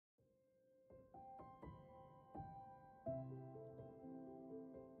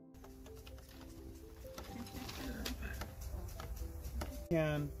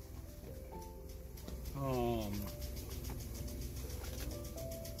can I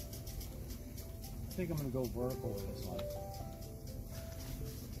think I'm going to go vertical with this one.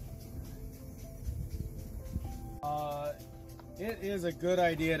 It is a good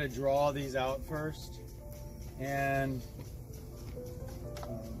idea to draw these out first. And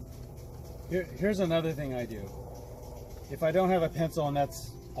here's another thing I do. If I don't have a pencil, and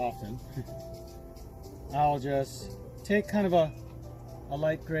that's often, I'll just take kind of a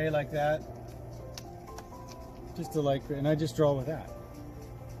light gray like that. Just a light gray, and I just draw with that.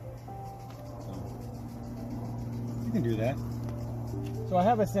 So, you can do that. So I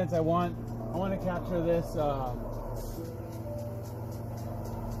have a sense I want to capture this.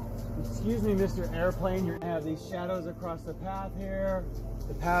 Excuse me, Mr. Airplane. You're gonna have these shadows across the path here.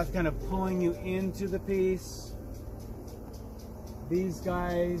 The path kind of pulling you into the piece. These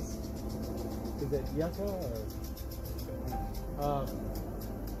guys, is it yucca or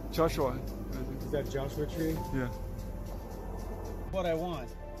Joshua? Is that Joshua tree? Yeah. What I want.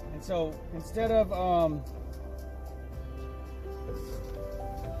 And so instead of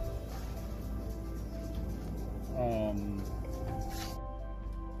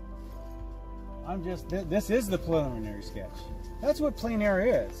this is the preliminary sketch. That's what plein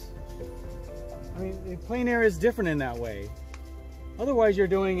air is. I mean, plein air is different in that way. Otherwise, you're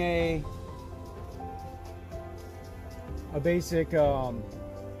doing a basic, you know,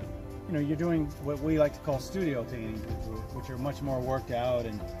 you're doing what we like to call studio paintings, which are much more worked out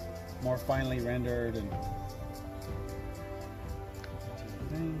and more finely rendered. And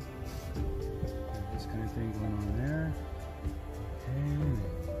this kind of thing going on there. Okay.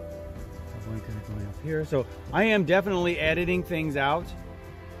 One kind of going up here. So I am definitely editing things out.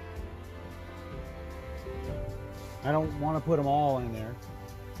 I don't want to put them all in there.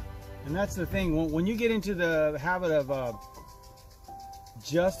 And that's the thing, when you get into the habit of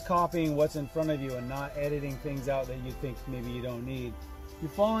just copying what's in front of you and not editing things out that you think maybe you don't need, you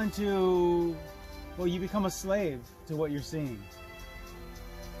fall into, well, you become a slave to what you're seeing.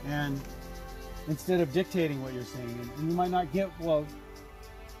 And instead of dictating what you're seeing, and you might not get, well,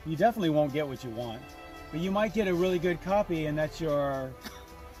 you definitely won't get what you want, but you might get a really good copy, and that's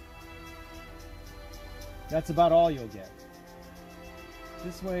about all you'll get.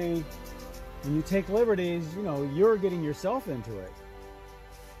 This way, when you take liberties, you know, you're getting yourself into it.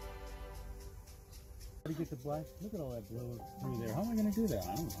 How do you get the black? Look at all that blue through there. How am I going to do that?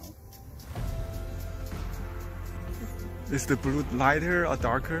 I don't know. Is the blue lighter or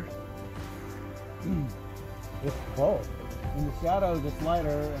darker? It's both. In the shadows, it's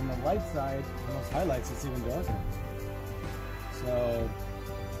lighter, and the light side, on those highlights, it's even darker. So,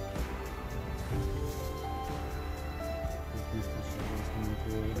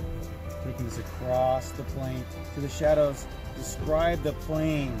 taking this across the plane to the shadows, describe the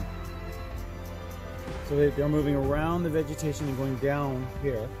plane. So they're moving around the vegetation and going down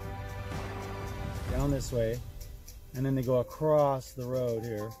here, down this way, and then they go across the road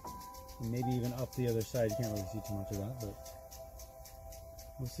here, and maybe even up the other side. You can't really see too much of that, but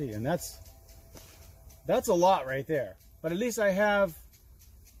we'll see. And that's a lot right there. But at least I have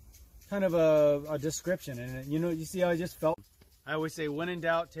kind of a description, and you know, you see how I just felt. I always say, when in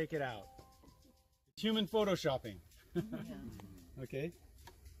doubt, take it out. Human photoshopping. Okay.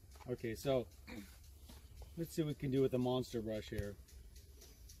 Okay. So let's see what we can do with the monster brush here.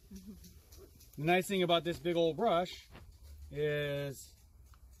 The nice thing about this big old brush is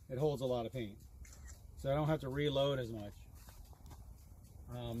it holds a lot of paint, so I don't have to reload as much.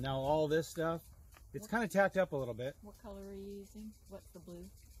 Now all this stuff, it's kind of tacked up a little bit. What color are you using? What's the blue?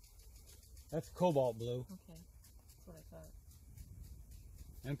 That's cobalt blue. Okay, that's what I thought.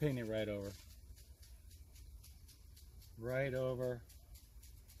 And paint it right over. Right over.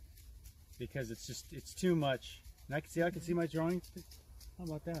 Because it's too much. And I can see my drawing. How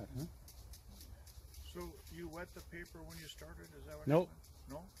about that, huh? So you wet the paper when you started? Is that what Nope.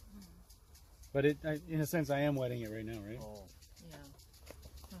 happened? No? But in a sense, I am wetting it right now, right? Oh. Yeah.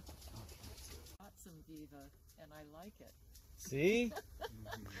 Got some Viva, and I like it. See?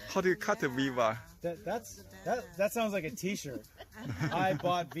 How do you cut the Viva? That sounds like a t-shirt. I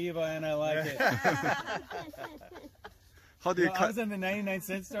bought Viva and I like it. How do you I cut? was in the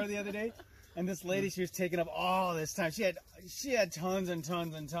 99-cent store the other day, and this lady, she was taking up all this time. She had tons and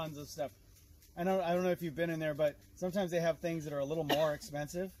tons and tons of stuff. I don't know if you've been in there, but sometimes they have things that are a little more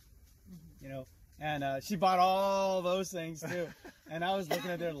expensive, you know. And she bought all those things too. And I was looking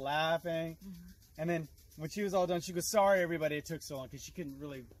at her laughing. And then when she was all done, she goes, "Sorry, everybody, it took so long," because she couldn't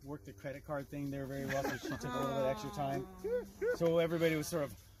really work the credit card thing there very well, so she took a little bit extra time. So everybody was sort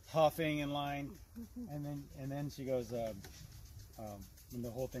of huffing in line. And then she goes, when the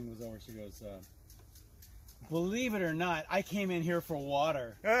whole thing was over, she goes, believe it or not, I came in here for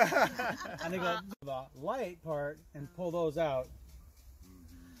water. And they go, the light part and pull those out.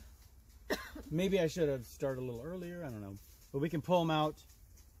 Maybe I should have started a little earlier, I don't know. But we can pull them out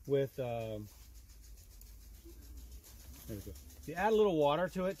with, there we go. If you add a little water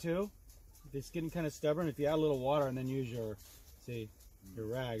to it too, if it's getting kind of stubborn, if you add a little water and then use your, see, your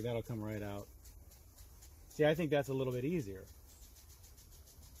rag, that'll come right out. See, I think that's a little bit easier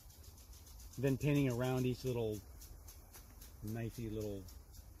than painting around each little knifey little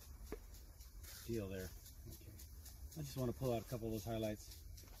deal there. Okay. I just want to pull out a couple of those highlights.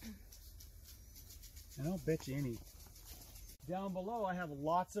 And I'll bet you any. Down below I have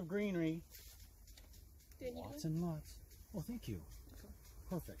lots of greenery. Lots and lots. Well, thank you.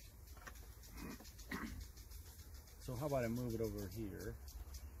 Perfect. So how about I move it over here?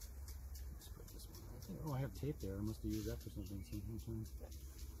 Let's put this one. Oh, I have tape there. I must have used that for something.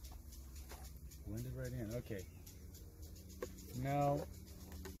 Blended right in. Okay. Now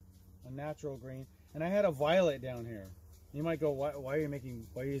a natural green, and I had a violet down here. You might go, why are you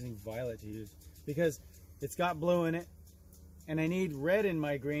using violet to use? Because it's got blue in it, and I need red in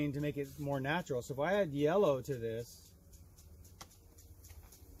my green to make it more natural. So if I add yellow to this,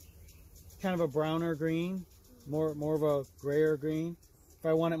 kind of a browner green, more of a grayer green. If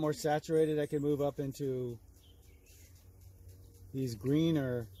I want it more saturated, I can move up into these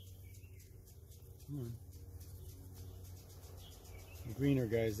greener, greener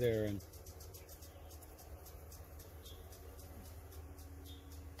guys there, and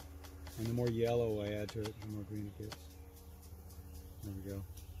the more yellow I add to it, the more green it gets. There we go.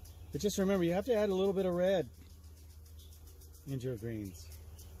 But just remember, you have to add a little bit of red into your greens.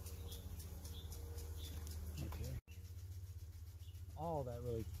 Okay. All that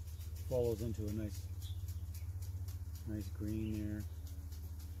really follows into a nice green there.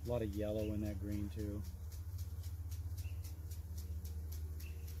 A lot of yellow in that green too.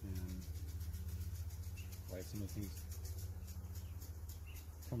 And right, some of the things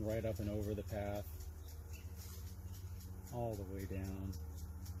come right up and over the path, all the way down.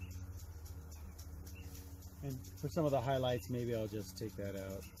 And for some of the highlights, maybe I'll just take that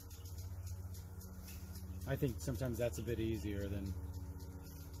out. I think sometimes that's a bit easier than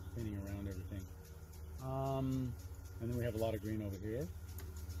painting around everything. And then we have a lot of green over here.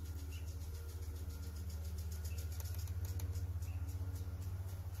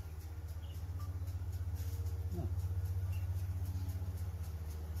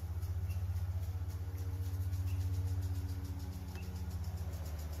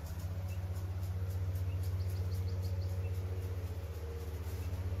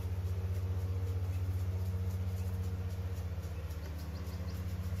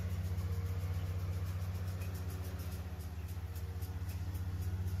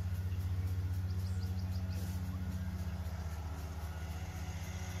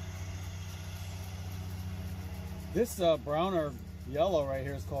 This browner yellow right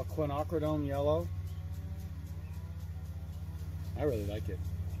here is called quinacridone yellow. I really like it.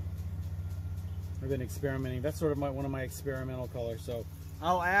 I've been experimenting. That's sort of one of my experimental colors. So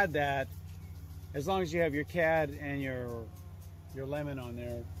I'll add that as long as you have your cad and your lemon on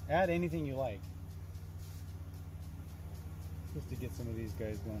there. Add anything you like. Just to get some of these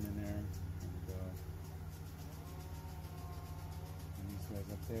guys going in there. There we go. And these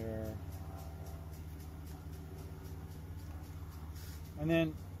guys up there. And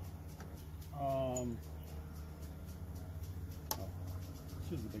then,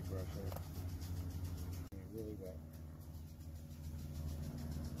 choose the big brush right. Really wet.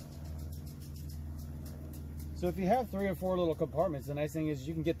 So if you have 3 or 4 little compartments, the nice thing is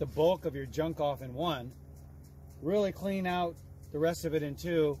you can get the bulk of your junk off in one, really clean out the rest of it in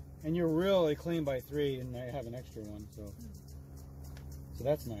 2, and you're really clean by 3, and I have an extra one, so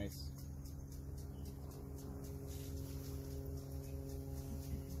that's nice.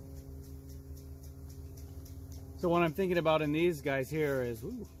 So what I'm thinking about in these guys here is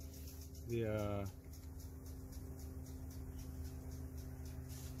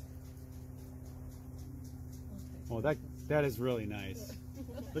oh, that is really nice.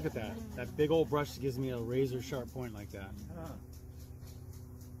 Look at that. That big old brush gives me a razor sharp point like that.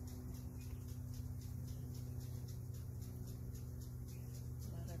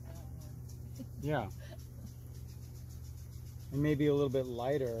 Yeah. And maybe a little bit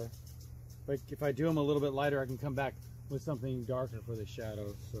lighter. But if I do them a little bit lighter, I can come back with something darker for the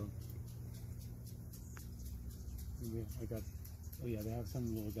shadows. So maybe I got, oh yeah, they have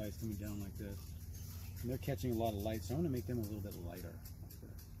some little guys coming down like this. And they're catching a lot of light, so I'm going to make them a little bit lighter, like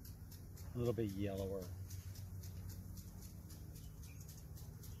this. A little bit yellower.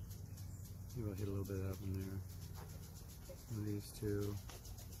 Maybe I'll hit a little bit up in there. One of these two.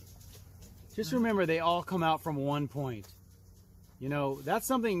 Just remember, they all come out from one point. You know, that's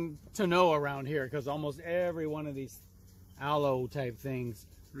something to know around here, because almost every one of these aloe type things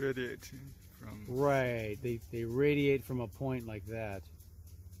Radiating from. right, they radiate from a point like that.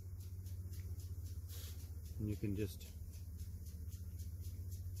 And you can just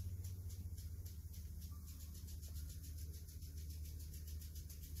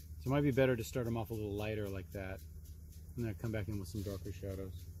so it might be better to start them off a little lighter like that, and then come back in with some darker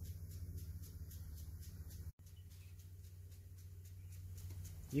shadows.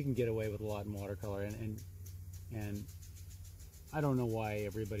 You can get away with a lot in watercolor, and I don't know why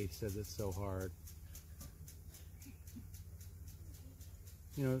everybody says it's so hard.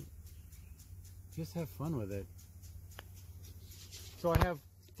 You know, just have fun with it. So I have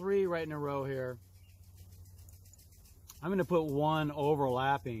 3 right in a row here. I'm going to put one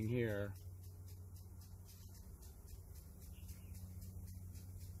overlapping here.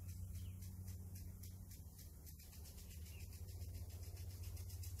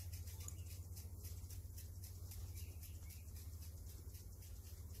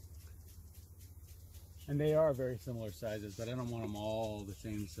 And they are very similar sizes, but I don't want them all the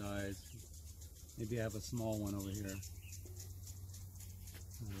same size. Maybe I have a small one over here.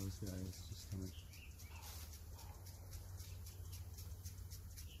 One of those guys, just kind of.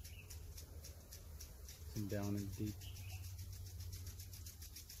 Some down and deep.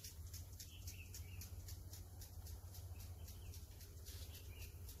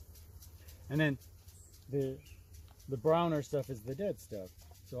 And then the browner stuff is the dead stuff.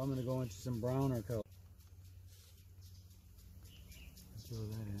 So I'm going to go into some browner color. Throw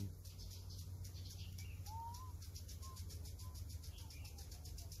that in.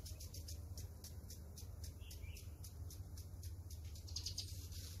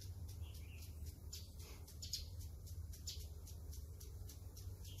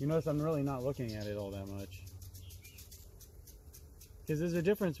 You notice I'm really not looking at it all that much. Because there's a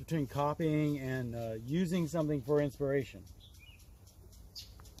difference between copying and using something for inspiration.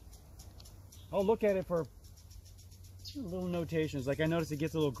 I'll look at it for little notations. Like I notice it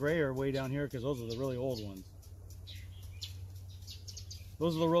gets a little grayer way down here because those are the really old ones.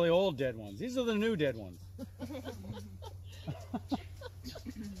 Those are the really old dead ones. These are the new dead ones.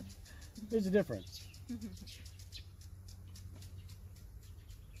 There's a difference.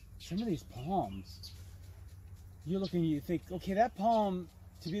 Some of these palms, you're looking, you think, okay, that palm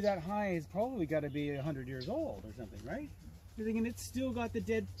to be that high has probably got to be 100 years old or something, right? You're thinking it's still got the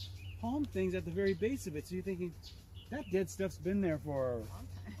dead palm things at the very base of it. So you're thinking, that dead stuff's been there for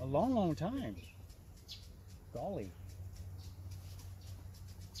a long, long time. Golly.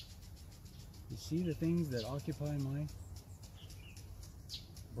 You see the things that occupy my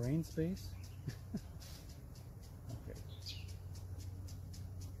brain space? Okay.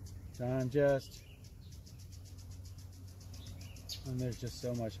 So I'm just, and there's just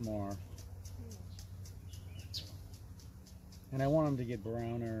so much more. And I want them to get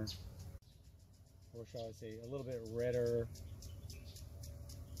browner, or shall I say, a little bit redder.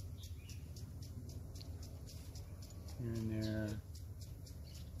 Here and there.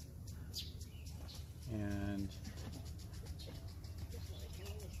 And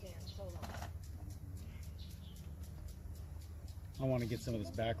I want to get some of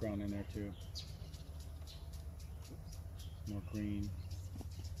this background in there too. More green.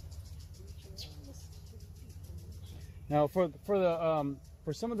 Now for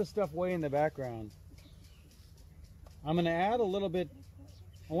some of the stuff way in the background, I'm going to add a little bit.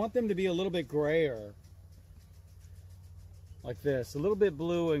 I want them to be a little bit grayer, like this, a little bit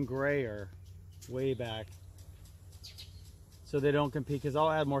blue and grayer, way back, so they don't compete. Because I'll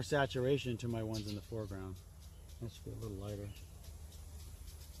add more saturation to my ones in the foreground. That should be a little lighter.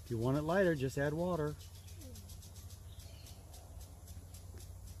 If you want it lighter, just add water.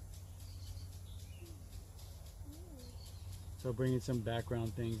 So bringing some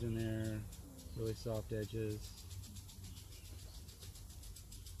background things in there, really soft edges.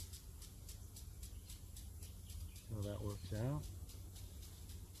 So that works out.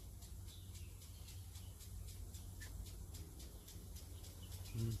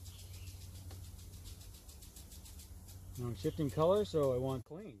 Now I'm shifting color, so I want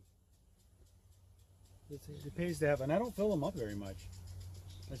clean. It pays to have, and I don't fill them up very much.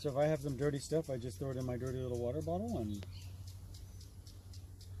 And so if I have some dirty stuff, I just throw it in my dirty little water bottle and.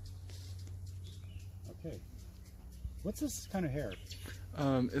 Okay. What's this kind of hair?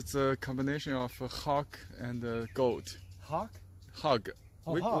 It's a combination of a hawk and a goat. Hawk? Hog.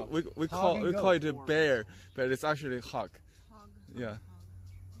 Oh, we hog. call and it a bear, but it's actually hawk. Hog. Yeah.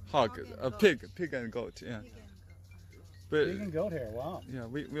 hog, a pig and goat. Yeah. But Pig and goat hair. Wow. yeah,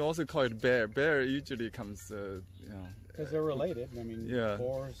 we also call it bear. Bear usually comes, you know. Because they're related. I mean, Yeah.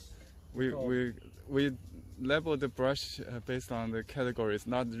 boars. We label the brush based on the categories,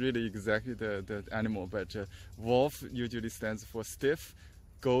 not really exactly the animal, but wolf usually stands for stiff,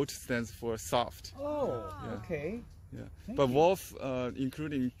 goat stands for soft. Oh, Yeah. okay. Yeah, Thank but you. wolf,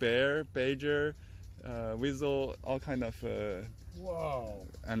 including bear, badger, weasel, all kind of Whoa.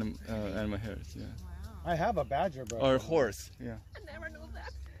 animal hairs. Yeah, I have a badger brush. or horse. Yeah. I never knew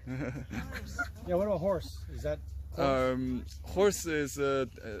that. Yeah, what about horse? Is that Horse is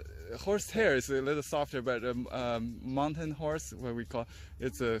horse hair is a little softer, but mountain horse, what we call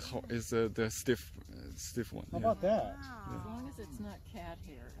it's the stiff one. how Yeah. about that? As long as it's not cat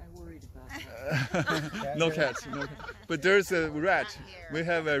hair, I worried about that. No cats, no cat. But there's a rat. We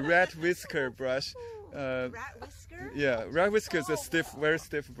have a rat whisker brush. Rat whisker? Yeah, rat whisker is a stiff, very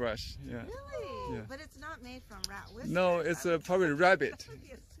stiff brush. Yeah. Really? Yeah. But it's not made from rat whiskers. No, it's probably rabbit. That would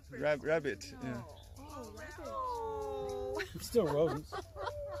be a super Rabbit. Yeah. Oh, rabbit. Still rodents.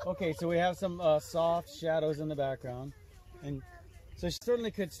 Okay, so we have some soft shadows in the background, and so you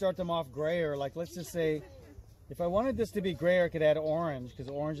certainly could start them off grayer. Like, let's just say, if I wanted this to be grayer, I could add orange, because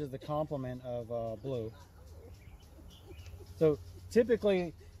orange is the complement of blue. So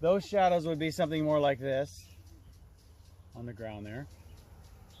typically, those shadows would be something more like this on the ground there.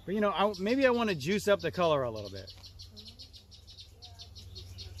 But you know, maybe I want to juice up the color a little bit.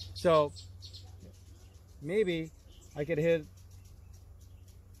 So maybe I could hit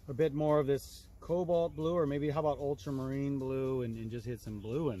a bit more of this cobalt blue, or maybe how about ultramarine blue, and just hit some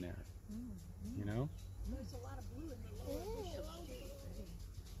blue in there. You know? There's a lot of blue in the lower bushes.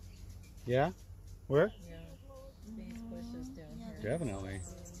 Yeah? Where? Yeah. These bushes down here. Definitely.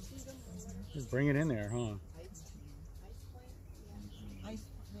 Just bring it in there, huh?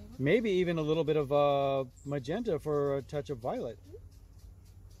 Maybe even a little bit of magenta for a touch of violet.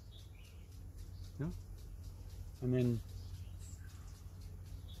 No? And then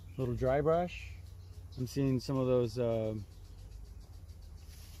a little dry brush. I'm seeing some of those,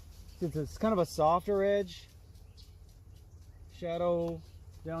 it's kind of a softer edge shadow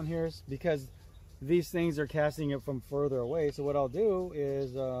down here, because these things are casting it from further away. So what I'll do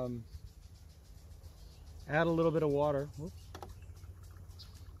is add a little bit of water. Whoops.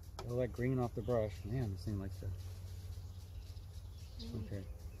 All that green off the brush. Man, this thing likes to. Okay.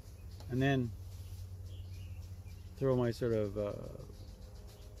 And then throw my sort of,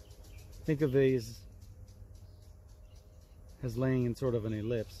 think of these as laying in sort of an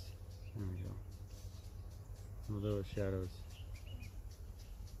ellipse. There we go. Some of those shadows.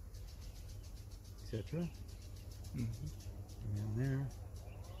 Etc. And there.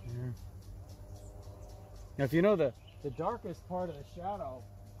 Now, if you know the darkest part of the shadow.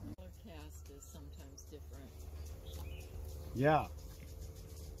 Color cast is sometimes different. Yeah.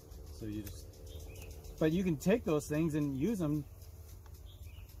 So you just, but you can take those things and use them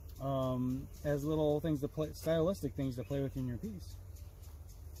as little things to play, stylistic things to play with in your piece.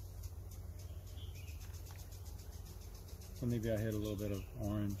 So maybe I hit a little bit of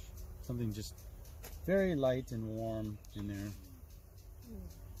orange, something just very light and warm in there.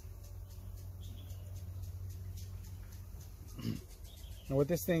 Now what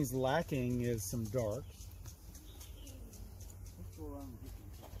this thing's lacking is some dark. Let's go around and get some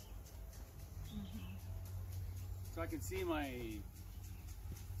dark. So I can see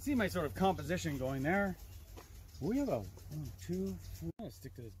my sort of composition going there. We have a 1, 2, 4. I'm gonna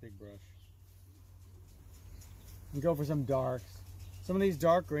stick to this big brush and go for some darks. Some of these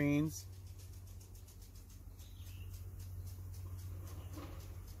dark greens.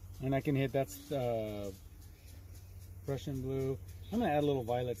 And I can hit, that's Prussian blue. I'm going to add a little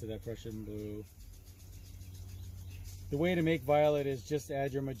violet to that Prussian blue. The way to make violet is just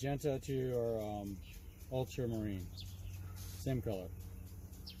add your magenta to your ultramarine. Same color.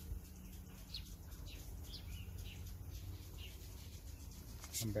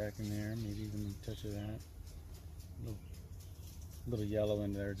 Come back in there, maybe even a touch of that. A little yellow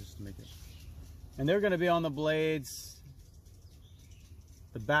in there just to make it. And they're going to be on the blades,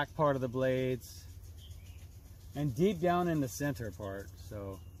 the back part of the blades, and deep down in the center part.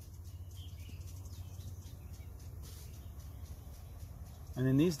 So, and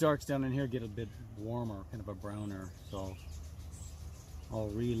then these darks down in here get a bit warmer, kind of a browner. So I'll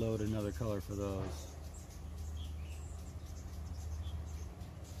reload another color for those.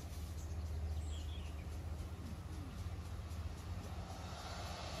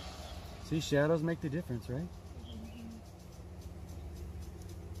 See, shadows make the difference, right?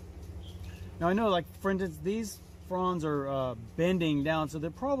 Now I know, like, for instance, these fronds are bending down, so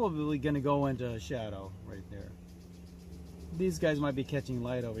they're probably going to go into a shadow right there. These guys might be catching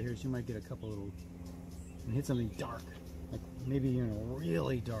light over here, so you might get a couple little, and hit something dark, like maybe, you know,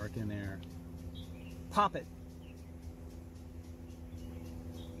 really dark in there. Pop it.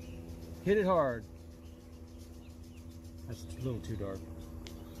 Hit it hard. That's a little too dark.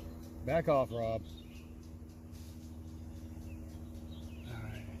 Back off, Rob.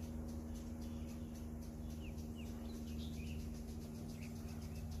 Alright.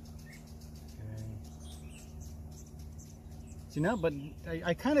 Okay. See now, but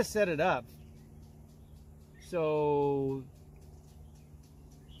I kind of set it up. So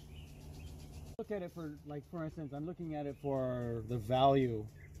look at it for, like, for instance, I'm looking at it for the value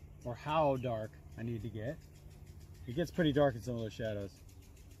or how dark I need to get. It gets pretty dark in some of those shadows.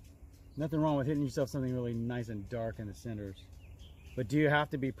 Nothing wrong with hitting yourself something really nice and dark in the centers. But do you have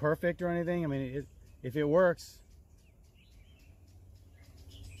to be perfect or anything? I mean, if it works,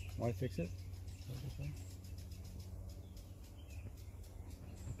 why fix it? Okay.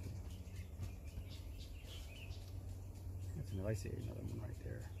 That's another, I see another one right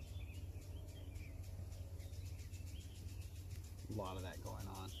there. A lot of that going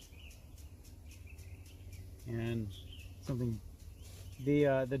on. And something,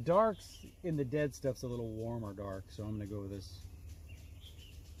 the darks in the dead stuff's a little warmer dark, so I'm gonna go with this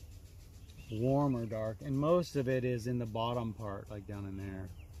warmer dark, and most of it is in the bottom part, like down in there.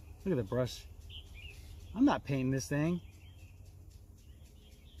 Look at the brush. I'm not painting this thing.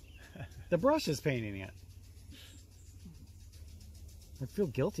 The brush is painting it. I feel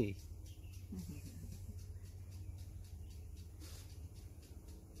guilty.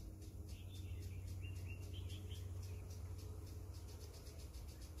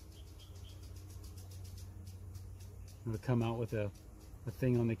 I'm gonna come out with a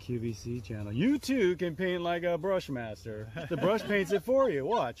thing on the QVC channel. You too can paint like a brush master. The brush paints it for you.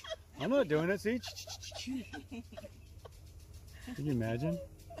 Watch. I'm not doing it. See? Can you imagine?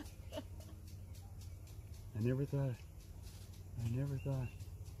 I never thought.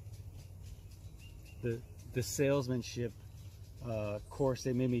 The salesmanship course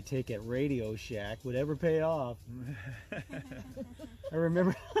they made me take at Radio Shack would ever pay off. I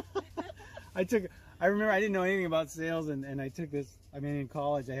remember I remember I didn't know anything about sales, and I took this. I mean, in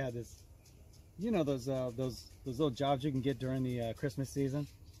college I had this, you know, those little jobs you can get during the Christmas season,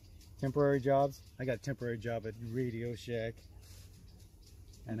 temporary jobs. I got a temporary job at Radio Shack,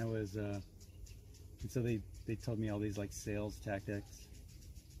 and it was, and so they told me all these like sales tactics.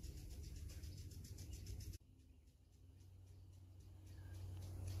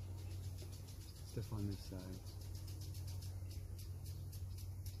 Stuff on this side.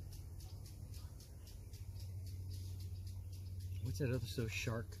 What's that other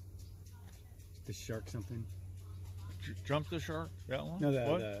shark? The shark something? Jump the shark? That one? No,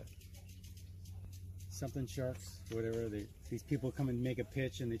 the something sharks, or whatever. These people come and make a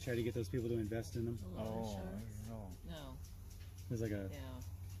pitch, and they try to get those people to invest in them. Loan Oh, I sharks? don't know. No. There's like a Yeah.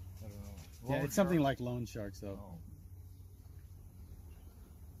 I don't know. yeah, Loan it's something shark? like loan sharks though. Oh.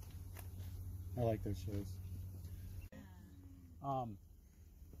 I like those shows.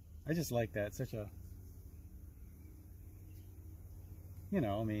 I just like that. Such a, you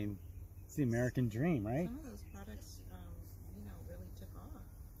know, I mean, it's the American dream, right? Some of those products, you know, really took off.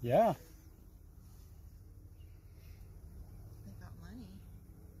 Yeah. They got money.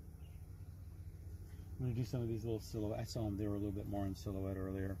 I'm gonna do some of these little silhouette. I saw them; they were a little bit more in silhouette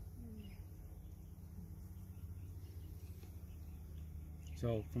earlier.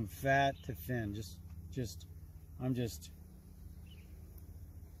 So from fat to thin, I'm just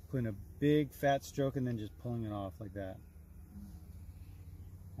putting a big fat stroke and then just pulling it off like that,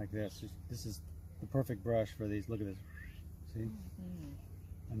 like this. This is the perfect brush for these. Look at this. See,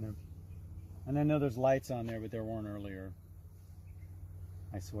 and I know there's lights on there, but there weren't earlier.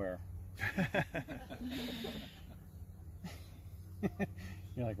 I swear.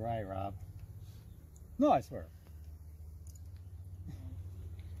 You're like, right, Rob? No, I swear.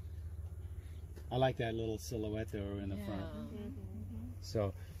 I like that little silhouette though in the front.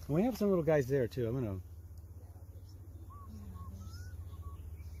 So we have some little guys there too. I'm gonna.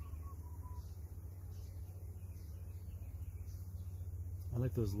 I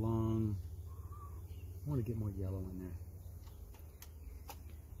like those long. I want to get more yellow in there.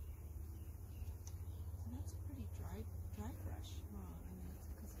 That's a pretty dry brush. Well, I mean, it's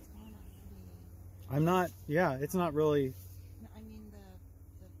because it's going on pretty. I'm not. Yeah, it's not really No, I mean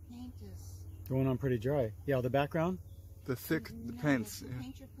the paint is. going on pretty dry. Yeah, the background. The thick No, paints, The yeah.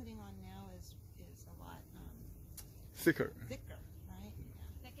 paint you're putting on now is a lot Thicker. thicker, right?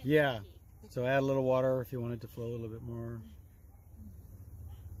 Yeah. So add a little water if you want it to flow a little bit more.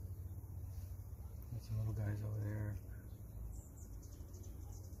 Got some little guys over there.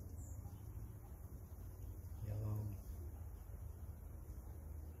 Yellow.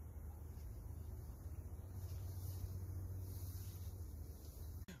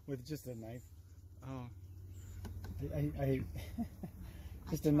 With just a knife. Oh. I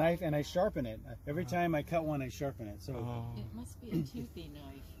just a knife, and I sharpen it. Every time I cut one, I sharpen it. So It must be a toothy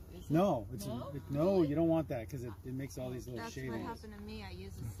knife. Is it? no, No? no, you don't want that because it makes all these little That's what shavings. happened to me. I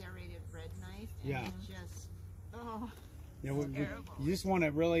used a serrated red knife, and Yeah. it just, oh, Yeah, terrible. you just want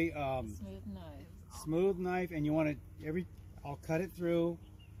a really Smooth knife. smooth knife, and you want it I'll cut it through,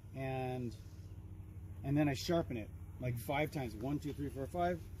 and then I sharpen it like 5 times. 1, 2, 3, 4,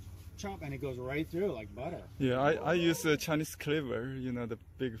 5. Chop, and it goes right through like butter. Yeah, I use a Chinese cleaver, you know, the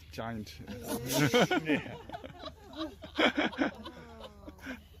big giant.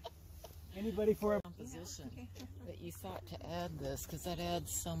 Anybody for a Composition that you thought to add this, because that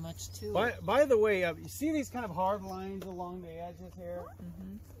adds so much to it. by the way, you see these kind of hard lines along the edges here?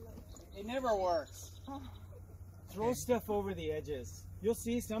 It never works. Throw stuff over the edges. You'll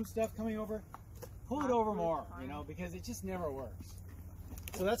see some stuff coming over. Pull it over more, you know, because it just never works.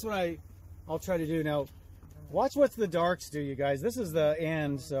 So that's what I'll try to do now. Watch what the darks do, you guys. This is the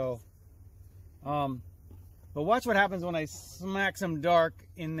end, so but watch what happens when I smack some dark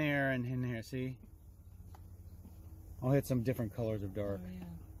in there and in here. See, I'll hit some different colors of dark. Oh, yeah.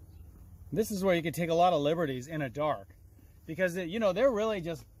 This is where you can take a lot of liberties in a dark, because you know, they're really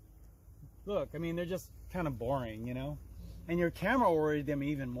just, look, I mean, they're just kind of boring, you know, and your camera will read them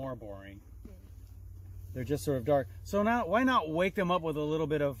even more boring. They're just sort of dark. So now, why not wake them up with a little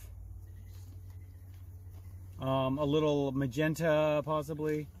bit of a little magenta,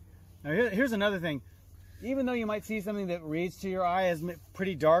 possibly. Now here's another thing. Even though you might see something that reads to your eye as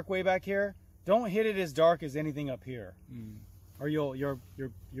pretty dark way back here, don't hit it as dark as anything up here, or you'll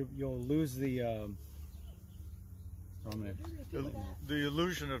lose the The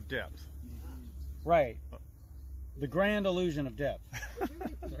illusion of depth. right, the grand illusion of depth.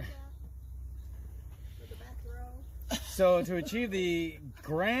 So to achieve the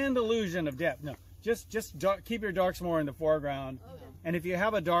grand illusion of depth, no, just keep your darks more in the foreground. And if you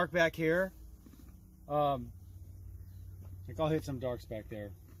have a dark back here, like I'll hit some darks back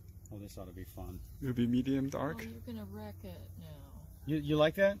there. Oh, this ought to be fun. It'll be medium dark. Oh, you're gonna wreck it now. You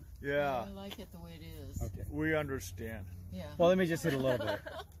like that? Yeah, I like it the way it is. Okay. we understand. Yeah. Well, let me just hit a little bit.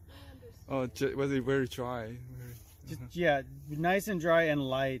 Oh, was it very dry? Just, yeah, nice and dry and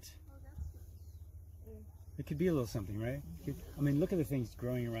light. It could be a little something, right? I mean, look at the things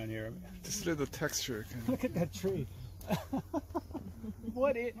growing around here. Just a little texture. Look at that tree.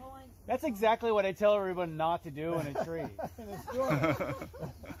 That's exactly what I tell everyone not to do in a tree. Is it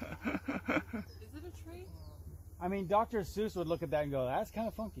a tree? I mean, Dr. Seuss would look at that and go, that's kind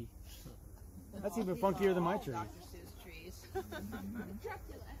of funky. That's even funkier than my tree.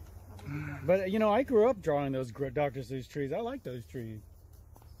 But, you know, I grew up drawing those Dr. Seuss trees. I like those trees.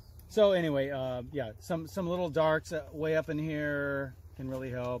 So anyway, yeah, some little darks way up in here can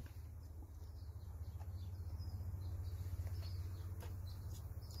really help.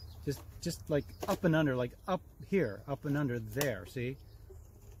 Just like up and under, like up here, up and under there, see?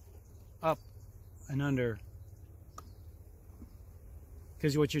 Up and under.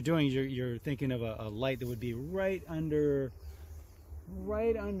 Because what you're doing is you're thinking of a light that would be right under,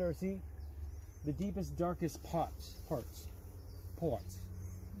 see? The deepest, darkest parts,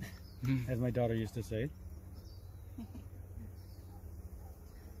 as my daughter used to say.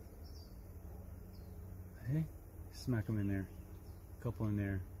 Hey, smack them in there. A couple in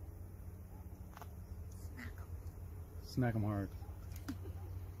there. Smack them hard.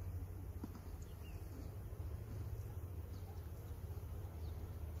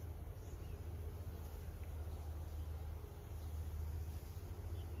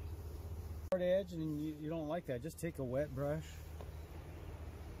 Hard edge, and you don't like that. Just take a wet brush.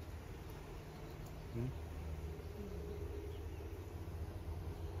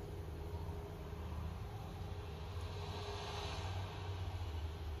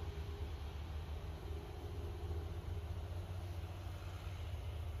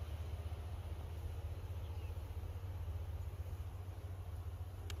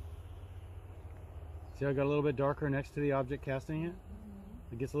 See, I got a little bit darker next to the object casting it.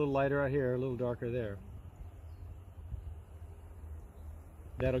 It gets a little lighter out here, a little darker there.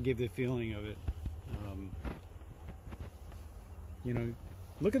 That'll give the feeling of it. You know,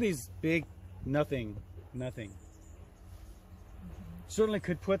 look at these big nothing. Certainly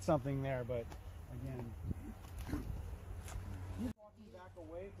could put something there, but again,